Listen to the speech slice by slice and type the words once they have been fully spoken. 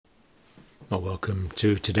Well, welcome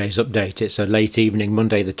to today's update. It's a late evening,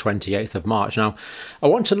 Monday the 28th of March. Now, I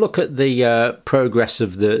want to look at the progress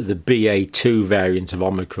of the BA.2 variant of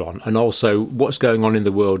Omicron and also what's going on in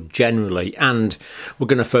the world generally. And we're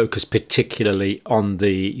going to focus particularly on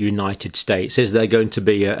the United States. Is there going to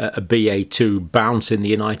be a BA.2 bounce in the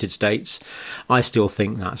United States? I still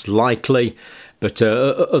think that's likely, but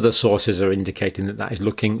other sources are indicating that that is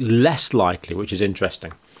looking less likely, which is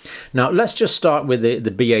interesting. Now, let's just start with the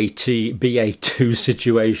BA.2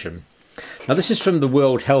 situation. Now, this is from the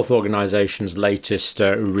World Health Organization's latest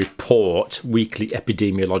report, weekly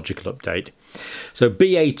epidemiological update. So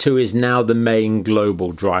BA.2 is now the main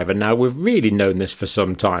global driver. Now, we've really known this for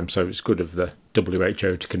some time, so it's good of the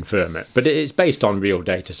WHO to confirm it. But it's based on real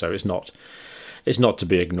data, so it's not to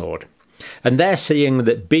be ignored. And they're seeing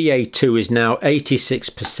that BA.2 is now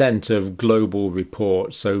 86% of global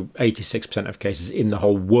reports. So 86% of cases in the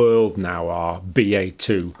whole world now are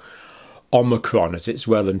BA.2. Omicron, as it's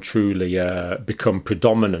well and truly become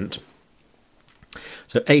predominant.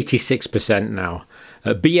 So 86% now.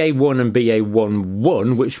 BA.1 and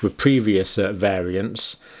BA.1.1, which were previous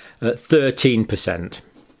variants, 13%.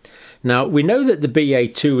 Now, we know that the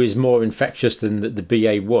BA.2 is more infectious than the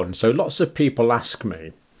BA.1. So lots of people ask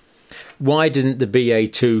me, why didn't the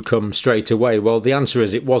BA.2 come straight away? Well, the answer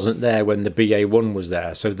is it wasn't there when the BA.1 was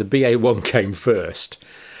there. So the BA.1 came first,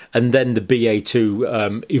 and then the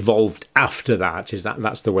BA.2 evolved after that.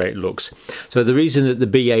 That's the way it looks. So the reason that the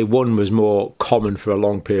BA.1 was more common for a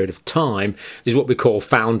long period of time is what we call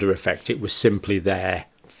founder effect. It was simply there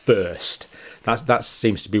first. That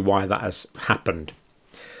seems to be why that has happened.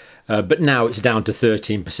 But now it's down to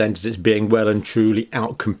 13% as it's being well and truly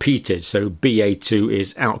outcompeted. So BA.2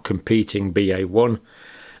 is outcompeting BA.1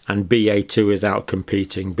 and BA.2 is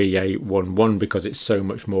outcompeting BA.1.1 because it's so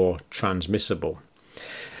much more transmissible.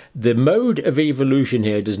 The mode of evolution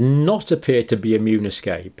here does not appear to be immune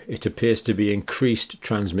escape. It appears to be increased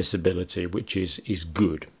transmissibility, which is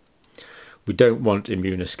good. We don't want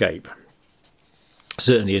immune escape,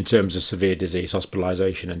 certainly in terms of severe disease,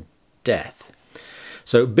 hospitalisation and death.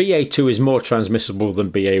 So BA.2 is more transmissible than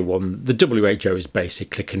BA.1. The WHO is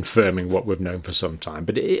basically confirming what we've known for some time,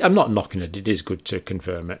 but I'm not knocking it. It is good to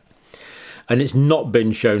confirm it. And it's not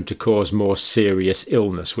been shown to cause more serious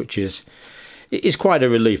illness, which is quite a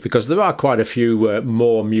relief because there are quite a few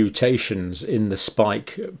more mutations in the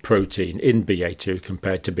spike protein in BA.2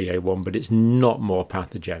 compared to BA.1, but it's not more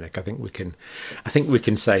pathogenic. I think we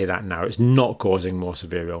can say that now. It's not causing more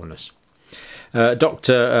severe illness.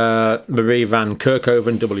 Dr. Marie van Kerkhove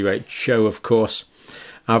and WHO, of course,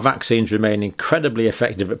 our vaccines remain incredibly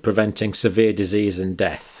effective at preventing severe disease and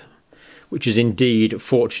death, which is indeed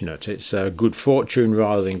fortunate. It's good fortune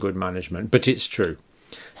rather than good management, but it's true.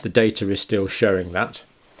 The data is still showing that,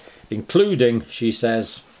 including, she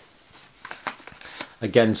says,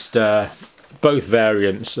 against both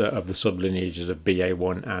variants of the sublineages of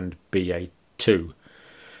BA.1 and BA.2.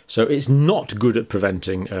 So it's not good at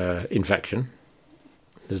preventing infection.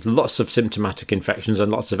 There's lots of symptomatic infections and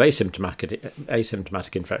lots of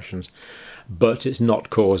asymptomatic infections, but it's not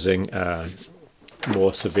causing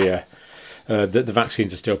more severe. The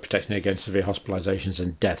vaccines are still protecting against severe hospitalizations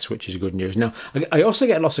and deaths, which is good news. Now, I also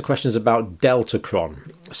get lots of questions about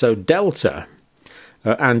Deltacron. So Delta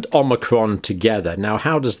and Omicron together. Now,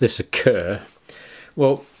 how does this occur?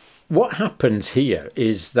 Well, what happens here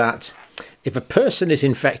is that if a person is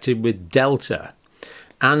infected with Delta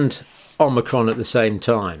and Omicron at the same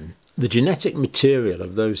time, the genetic material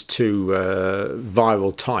of those two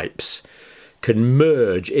viral types can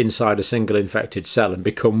merge inside a single infected cell and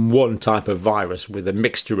become one type of virus with a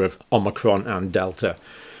mixture of Omicron and Delta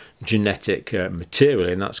genetic material,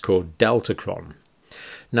 and that's called Deltacron.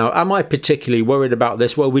 Now, am I particularly worried about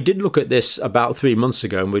this? Well, we did look at this about 3 months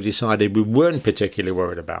ago and we decided we weren't particularly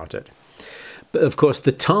worried about it. But of course,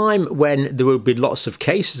 the time when there will be lots of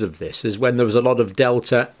cases of this is when there was a lot of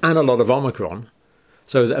Delta and a lot of Omicron,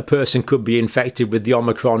 so that a person could be infected with the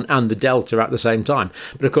Omicron and the Delta at the same time.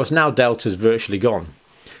 But of course, now Delta's virtually gone.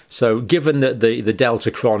 So given that the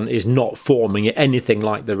Deltacron is not forming at anything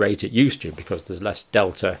like the rate it used to, because there's less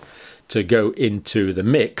Delta to go into the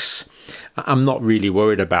mix, I'm not really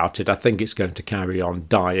worried about it. I think it's going to carry on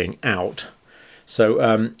dying out. So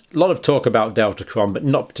a lot of talk about Deltacron, but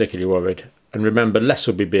not particularly worried. And remember, less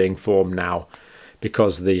will be being formed now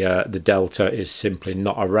because the Delta is simply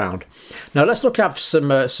not around. Now let's look at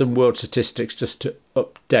some world statistics just to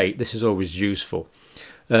update. This is always useful.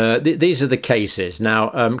 These are the cases.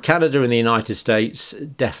 Now, Canada and the United States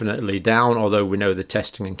definitely down, although we know the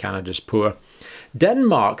testing in Canada is poor.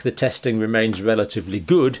 Denmark, the testing remains relatively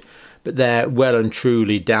good, but they're well and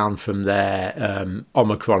truly down from their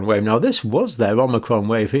Omicron wave. Now, this was their Omicron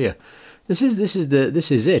wave here. This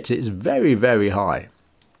is it. It's very, very high.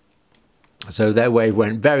 So their wave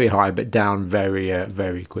went very high, but down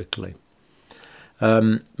very quickly.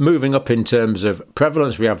 Moving up in terms of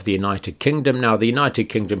prevalence, we have the United Kingdom. Now, the United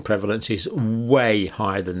Kingdom prevalence is way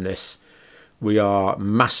higher than this. We are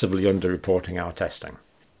massively underreporting our testing.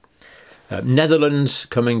 Netherlands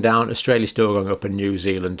coming down, Australia still going up, and New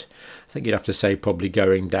Zealand, I think you'd have to say, probably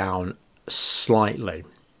going down slightly.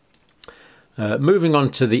 Moving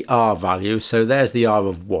on to the R value, so there's the R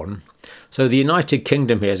of 1. So the United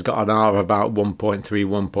Kingdom here has got an R of about 1.3,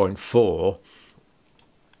 1.4.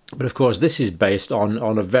 But of course, this is based on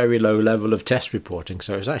a very low level of test reporting.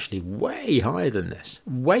 So it's actually way higher than this,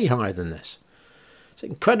 way higher than this. It's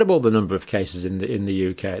incredible the number of cases in the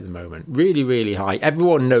UK at the moment. Really, really high.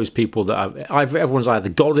 Everyone knows people that everyone's either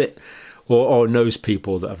got it or knows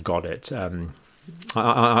people that have got it.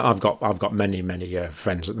 I've got many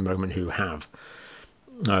friends at the moment who have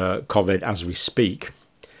COVID as we speak.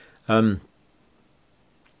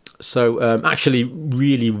 Actually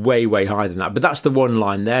really way higher than that. But that's the one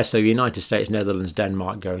line there. So United States, Netherlands,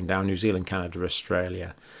 Denmark going down, New Zealand, Canada,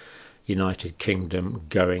 Australia, United Kingdom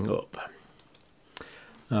going up.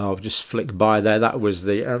 I'll just flick by there. That was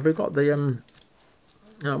the... we've got the...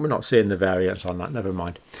 No, we're not seeing the variance on that. Never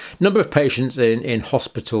mind. Number of patients in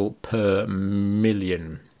hospital per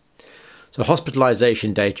million. So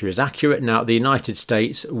hospitalisation data is accurate. Now, the United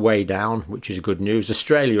States way down, which is good news.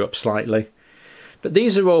 Australia up slightly. But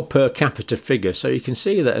these are all per capita figures. So you can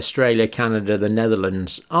see that Australia, Canada, the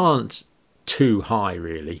Netherlands aren't too high,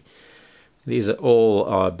 really. These are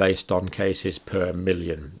all based on cases per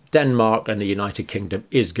million. Denmark and the United Kingdom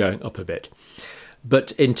is going up a bit.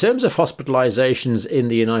 But in terms of hospitalisations in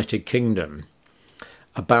the United Kingdom,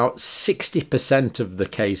 about 60% of the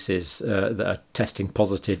cases that are testing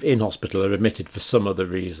positive in hospital are admitted for some other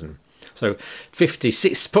reason. So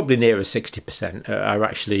 56, probably nearer 60% are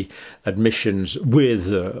actually admissions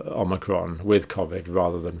with Omicron, with COVID,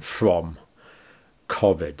 rather than from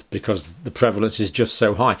COVID, because the prevalence is just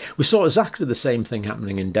so high. We saw exactly the same thing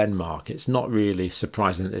happening in Denmark. It's not really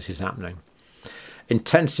surprising that this is happening.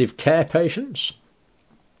 Intensive care patients.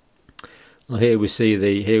 Well, here we see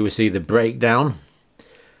the breakdown.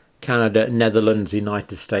 Canada, Netherlands,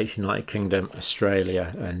 United States, United Kingdom,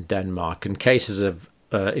 Australia, and Denmark. And cases of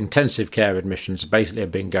intensive care admissions basically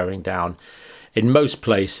have been going down in most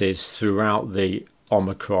places throughout the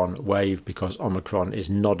Omicron wave, because Omicron is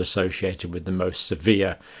not associated with the most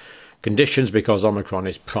severe conditions, because Omicron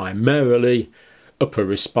is primarily upper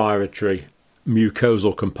respiratory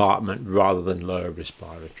mucosal compartment rather than lower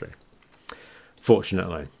respiratory,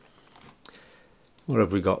 fortunately. What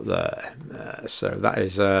have we got there? So that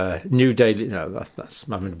is new daily. No, that's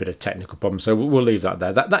having a bit of technical problem, so we'll leave that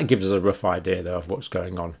there. That gives us a rough idea, though, of what's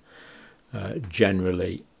going on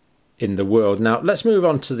generally in the world. Now let's move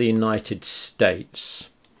on to the United States.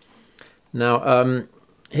 Now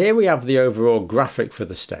here we have the overall graphic for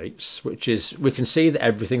the States, which is, we can see that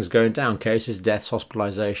everything's going down. Cases, deaths,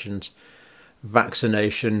 hospitalizations,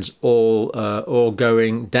 vaccinations, all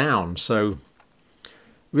going down. So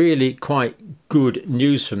really quite good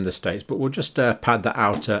news from the States, but we'll just pad that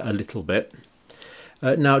out a little bit.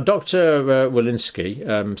 Now, Dr. Walensky,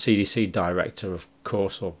 CDC director, of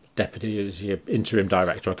course, or deputy interim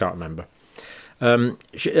director, I can't remember.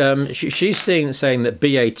 She's saying that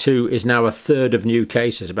BA.2 is now a third of new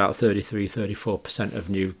cases, about 33–34% of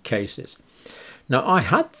new cases. Now, I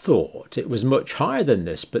had thought it was much higher than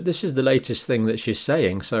this, but this is the latest thing that she's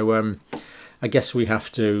saying. So I guess we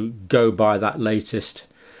have to go by that latest,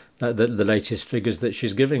 the latest figures that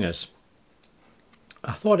she's giving us.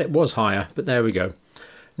 I thought it was higher, but there we go.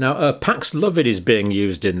 Now, Paxlovid is being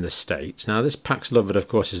used in the States. Now, this Paxlovid, of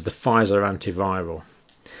course, is the Pfizer antiviral.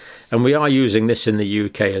 And we are using this in the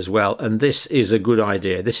UK as well. And this is a good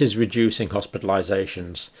idea. This is reducing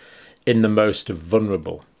hospitalizations in the most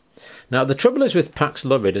vulnerable. Now, the trouble is with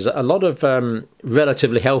Paxlovid is that a lot of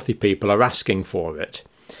relatively healthy people are asking for it,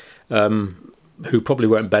 who probably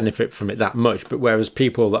won't benefit from it that much. But whereas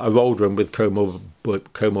people that are older and with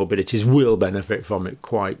comorbidities will benefit from it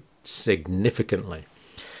quite significantly,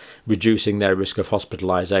 reducing their risk of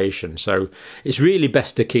hospitalisation. So it's really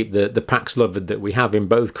best to keep the Paxlovid that we have in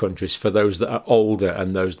both countries for those that are older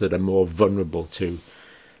and those that are more vulnerable to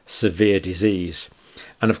severe disease.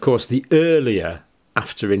 And of course, the earlier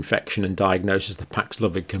after infection and diagnosis the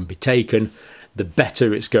Paxlovid can be taken, the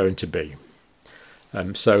better it's going to be.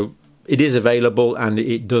 So it is available and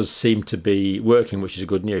it does seem to be working, which is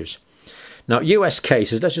good news. Now, US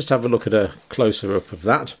cases, let's just have a look at a closer up of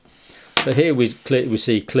that. So here we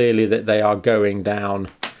see clearly that they are going down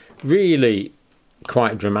really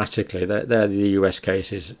quite dramatically. They're the US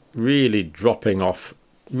cases really dropping off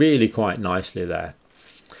really quite nicely there.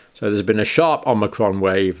 So there's been a sharp Omicron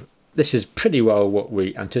wave. This is pretty well what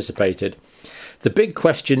we anticipated. The big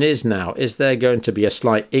question is now, is there going to be a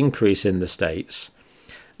slight increase in the States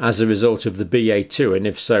as a result of the BA.2? And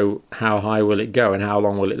if so, how high will it go and how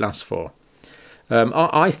long will it last for?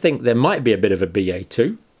 I think there might be a bit of a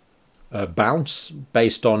BA.2 bounce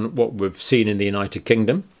based on what we've seen in the United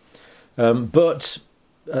Kingdom. But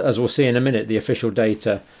as we'll see in a minute, the official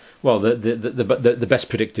data, well, the best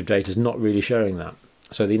predictive data is not really showing that.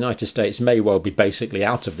 So the United States may well be basically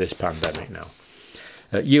out of this pandemic now.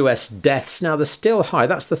 US deaths, now they're still high.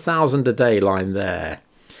 That's the 1,000 a day line there.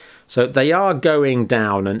 So they are going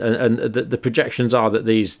down, and the projections are that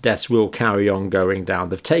these deaths will carry on going down.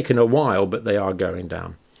 They've taken a while, but they are going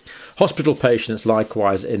down. Hospital patients,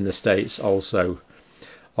 likewise, in the States also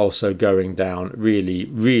going down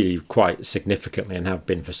really quite significantly and have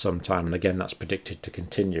been for some time. And again, that's predicted to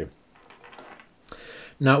continue.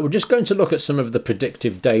 Now, we're just going to look at some of the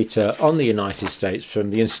predictive data on the United States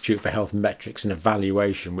from the Institute for Health Metrics and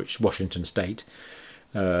Evaluation, which Washington State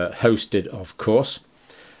hosted, of course.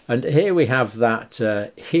 And here we have that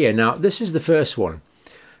here. Now, this is the first one,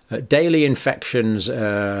 daily infections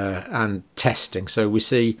and testing. So we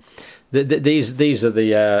see that these are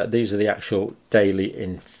the actual daily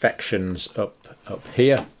infections up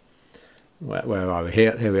here. Where are we?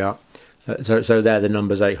 Here we are. So they're the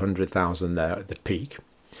numbers, 800,000 there at the peak.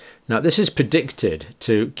 Now, this is predicted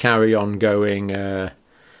to carry on going.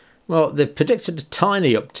 Well, they've predicted a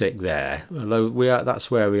tiny uptick there, although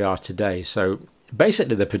that's where we are today. So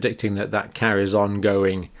basically, they're predicting that carries on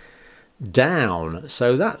going down.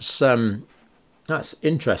 So that's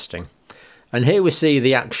interesting. And here we see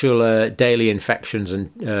the actual daily infections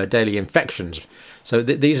and daily infections. So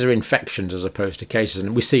these are infections as opposed to cases,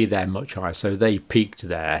 and we see they're much higher. So they peaked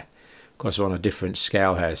there. Of course, we're on a different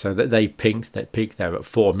scale here. So that they peaked there at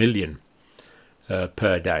 4 million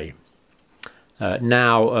per day.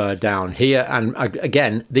 Now down here, and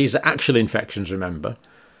again, these are actual infections, remember.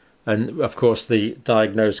 And of course, the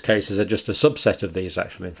diagnosed cases are just a subset of these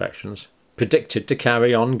actual infections, predicted to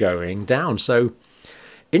carry on going down. So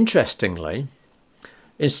interestingly,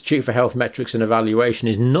 Institute for Health Metrics and Evaluation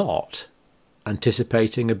is not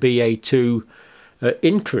anticipating a BA.2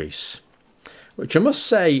 increase, which I must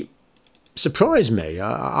say surprised me.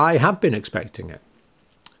 I have been expecting it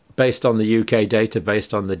based on the UK data,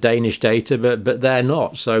 based on the Danish data, but they're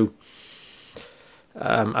not. So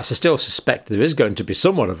I still suspect there is going to be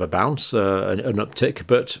somewhat of a bounce, an uptick,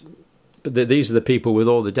 but these are the people with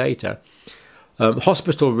all the data.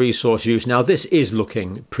 Hospital resource use, now this is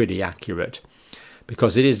looking pretty accurate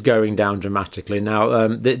because it is going down dramatically. Now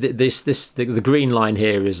the green line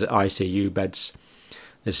here is ICU beds.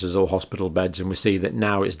 This is all hospital beds, and we see that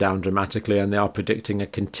now it's down dramatically, and they are predicting a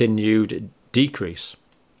continued decrease.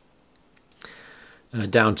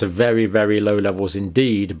 Down to very, very low levels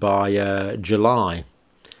indeed by July.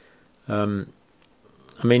 I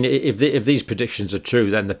mean, if these predictions are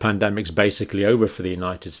true, then the pandemic's basically over for the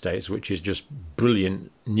United States, which is just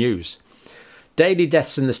brilliant news. Daily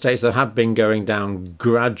deaths in the States, though, have been going down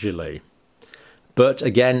gradually. But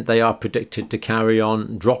again, they are predicted to carry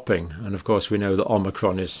on dropping. And of course, we know that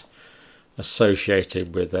Omicron is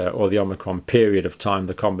associated with, or the Omicron period of time,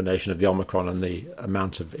 the combination of the Omicron and the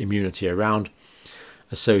amount of immunity around,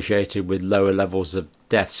 associated with lower levels of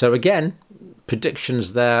death. So again,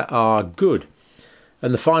 predictions there are good.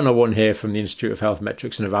 And the final one here from the Institute of Health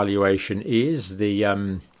Metrics and Evaluation is the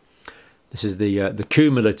this is the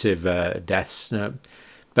cumulative deaths. Now,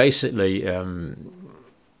 basically,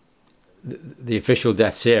 the official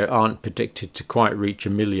deaths here aren't predicted to quite reach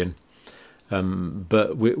 1 million,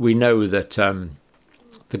 but we know that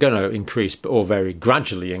they're going to increase, or very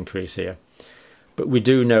gradually increase here. But we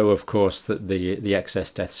do know, of course, that the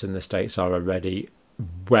excess deaths in the States are already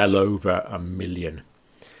well over 1 million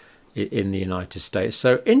in the United States.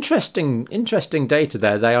 So interesting data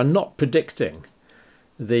there. They are not predicting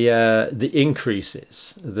the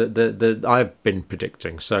increases that I've been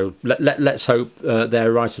predicting. So let's hope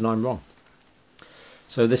they're right and I'm wrong.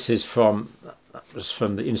 So this is from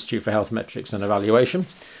the Institute for Health Metrics and Evaluation.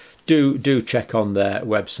 Do check on their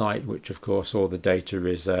website, which of course all the data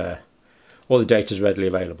is readily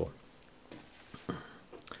available,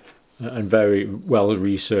 and very well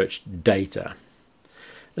researched data.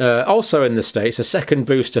 Also in the States, a second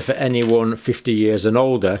booster for anyone 50 years and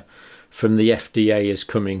older from the FDA is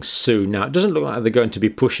coming soon. Now, it doesn't look like they're going to be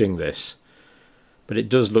pushing this, but it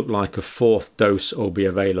does look like a fourth dose will be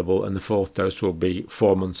available, and the fourth dose will be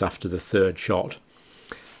 4 months after the third shot.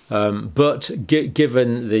 But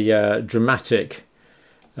given the dramatically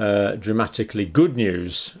good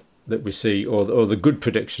news that we see, or the good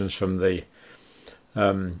predictions from the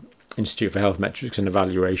Institute for Health Metrics and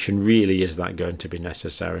Evaluation, really is that going to be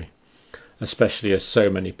necessary, especially as so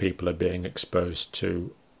many people are being exposed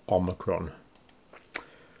to Omicron.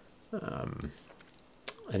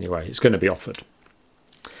 Anyway, it's going to be offered.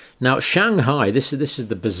 Now, Shanghai. This is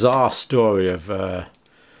the bizarre story of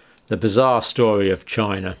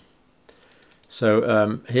China.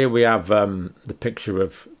 So here we have the picture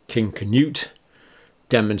of King Canute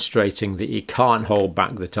demonstrating that he can't hold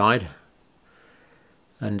back the tide,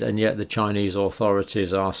 and yet the Chinese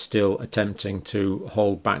authorities are still attempting to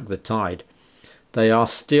hold back the tide. They are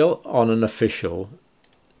still on an official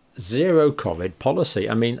zero COVID policy.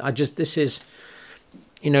 I mean, this is,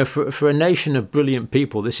 for a nation of brilliant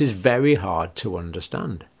people, this is very hard to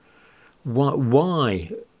understand.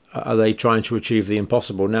 Why are they trying to achieve the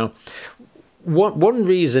impossible? Now, one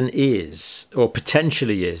reason is, or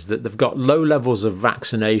potentially is, that they've got low levels of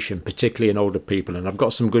vaccination, particularly in older people, and I've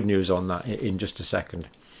got some good news on that in just a second.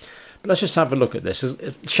 But let's just have a look at this.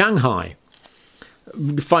 Shanghai,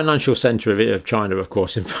 the financial centre of China, of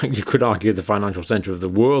course. In fact, you could argue the financial centre of the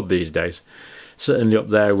world these days. Certainly up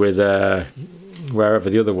there with wherever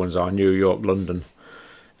the other ones are, New York, London,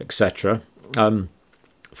 etc.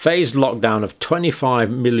 Phased lockdown of 25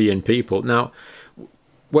 million people. Now,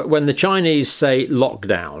 when the Chinese say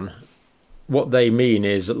lockdown, what they mean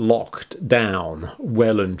is locked down,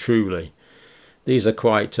 well and truly. These are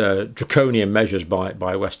quite draconian measures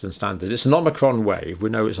by Western standards. It's an Omicron wave. We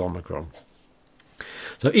know it's Omicron.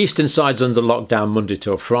 So eastern side's under lockdown Monday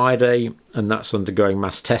till Friday, and that's undergoing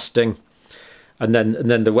mass testing. And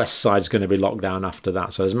then the west side's going to be locked down after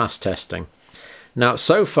that. So there's mass testing. Now,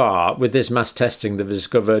 so far with this mass testing, they've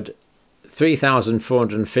discovered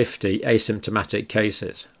 3,450 asymptomatic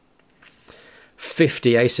cases.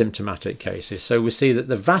 50 asymptomatic cases. So we see that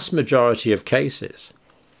the vast majority of cases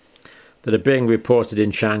that are being reported in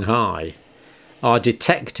Shanghai are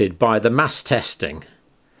detected by the mass testing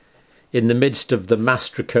in the midst of the mass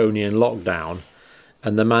draconian lockdown,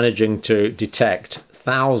 and they're managing to detect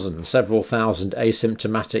several thousand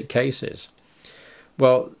asymptomatic cases.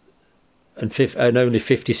 Well, and only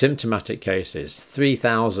 50 symptomatic cases,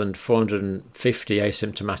 3,450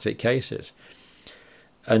 asymptomatic cases.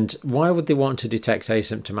 And why would they want to detect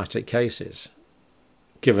asymptomatic cases,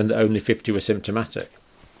 given that only 50 were symptomatic?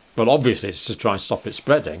 Well, obviously it's to try and stop it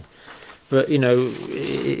spreading. But,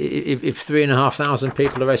 if 3,500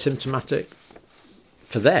 people are asymptomatic,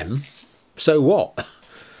 for them, so what?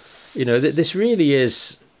 This really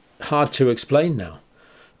is hard to explain now.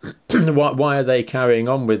 Why are they carrying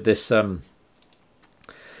on with this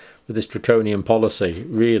draconian policy?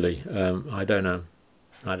 Really, I don't know.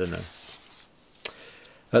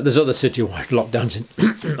 There's other citywide lockdowns in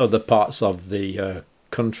other parts of the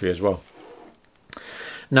country as well.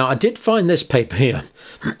 Now, I did find this paper here.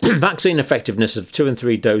 Vaccine effectiveness of 2 and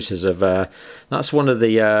 3 doses of, that's one of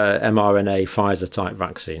the mRNA Pfizer type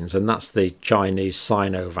vaccines, and that's the Chinese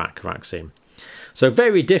SinoVac vaccine. So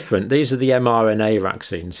very different. These are the mRNA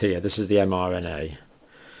vaccines here. This is the mRNA,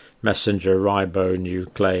 messenger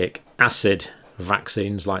ribonucleic acid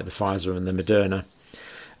vaccines like the Pfizer and the Moderna.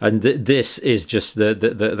 And this is just the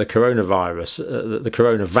coronavirus. The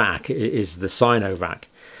CoronaVac is the SinoVac,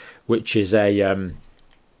 which is a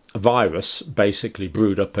virus basically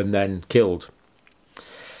brewed up and then killed.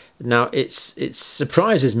 Now, it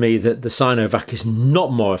surprises me that the SinoVac is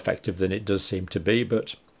not more effective than it does seem to be,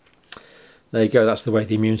 but there you go. That's the way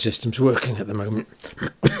the immune system's working at the moment.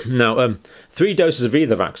 Now, 3 doses of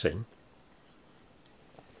either vaccine.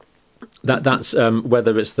 That's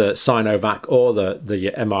whether it's the SinoVac or the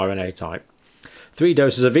mRNA type. 3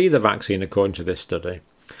 doses of either vaccine, according to this study,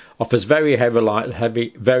 offers very high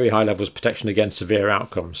levels of protection against severe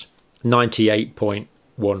outcomes,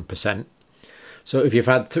 98.1%. So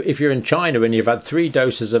if you're in China and you've had 3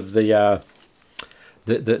 doses of the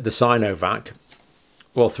SinoVac,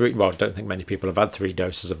 well, I don't think many people have had 3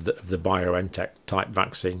 doses of the BioNTech type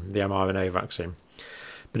vaccine, the mRNA vaccine.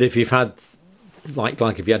 But if you've had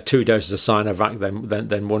like if you had 2 doses of SinoVac,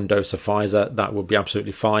 then 1 dose of Pfizer, that would be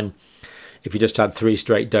absolutely fine. If you just had 3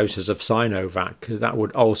 straight doses of SinoVac, that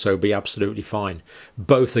would also be absolutely fine.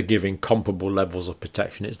 Both are giving comparable levels of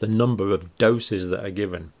protection. It's the number of doses that are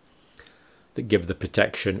given that give the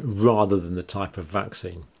protection rather than the type of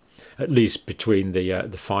vaccine. At least between the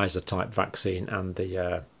Pfizer type vaccine and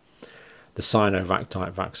the SinoVac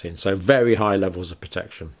type vaccine. So very high levels of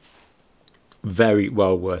protection. Very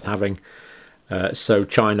well worth having. So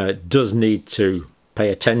China does need to pay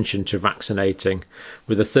attention to vaccinating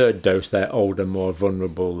with a third dose their older, more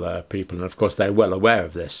vulnerable people. And of course, they're well aware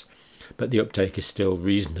of this, but the uptake is still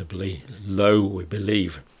reasonably low, we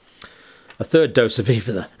believe. A third dose of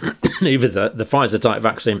either the Pfizer-type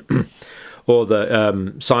vaccine or the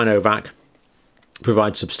Sinovac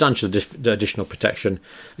provides substantial additional protection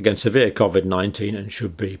against severe COVID-19 and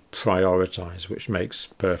should be prioritised, which makes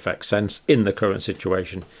perfect sense in the current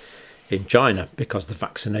situation in China, because the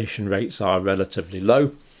vaccination rates are relatively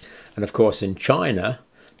low. And of course, in China,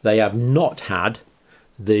 they have not had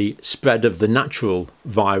the spread of the natural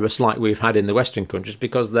virus like we've had in the Western countries,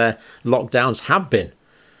 because their lockdowns have been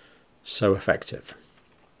so effective.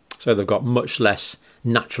 So they've got much less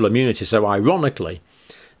natural immunity. So ironically,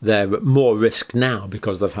 they're at more risk now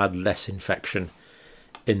because they've had less infection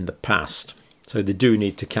in the past. So they do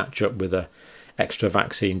need to catch up with extra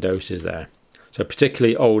vaccine doses there. So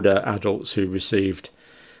particularly older adults who received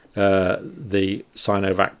the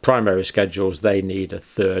Sinovac primary schedules, they need a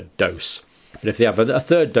third dose. But if they have a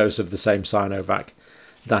third dose of the same Sinovac,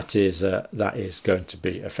 that is going to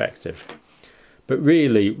be effective. But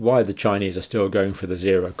really, why the Chinese are still going for the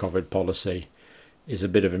zero COVID policy is a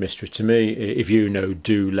bit of a mystery to me. If you know,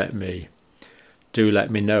 do let me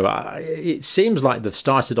know. It seems like they've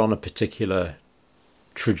started on a particular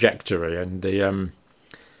trajectory, and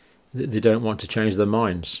they don't want to change their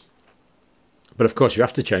minds. But of course, you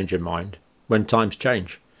have to change your mind when times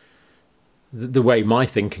change. The way my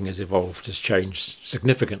thinking has evolved has changed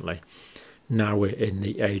significantly. Now we're in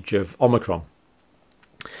the age of Omicron.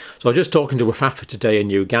 So I was just talking to Wafafa today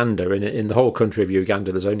in Uganda. In the whole country of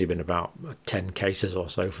Uganda, there's only been about 10 cases or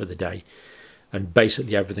so for the day. And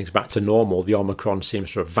basically everything's back to normal. The Omicron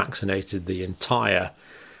seems to have vaccinated the entire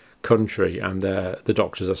country, and the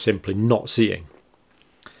doctors are simply not seeing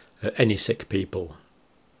any sick people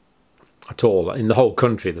at all. In the whole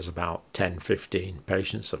country, there's about 10, 15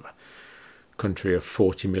 patients of a country of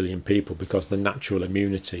 40 million people, because the natural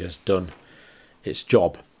immunity has done its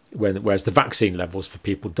job. Whereas the vaccine levels for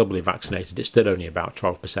people doubly vaccinated, it's still only about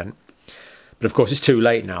 12%. But of course, it's too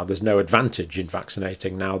late now. There's no advantage in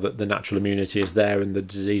vaccinating now that the natural immunity is there and the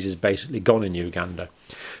disease is basically gone in Uganda.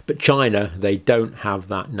 But China, they don't have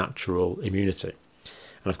that natural immunity.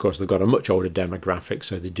 And of course, they've got a much older demographic,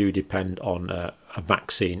 so they do depend on a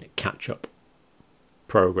vaccine catch-up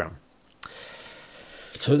program.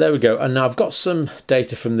 So there we go. And now I've got some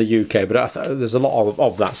data from the UK, but there's a lot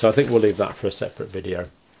of that, so I think we'll leave that for a separate video.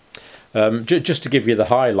 Just to give you the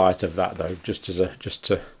highlight of that, though, just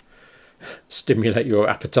to stimulate your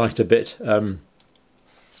appetite a bit.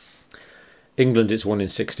 England, it's 1 in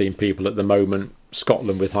 16 people at the moment.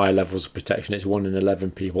 Scotland, with high levels of protection, it's 1 in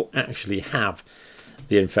 11 people actually have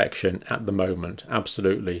the infection at the moment.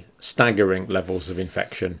 Absolutely staggering levels of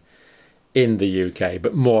infection in the UK,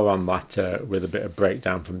 but more on that with a bit of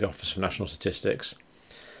breakdown from the Office for National Statistics.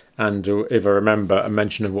 And if I remember, a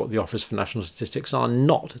mention of what the Office for National Statistics are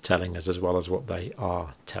not telling us as well as what they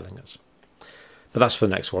are telling us. But that's for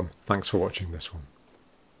the next one. Thanks for watching this one.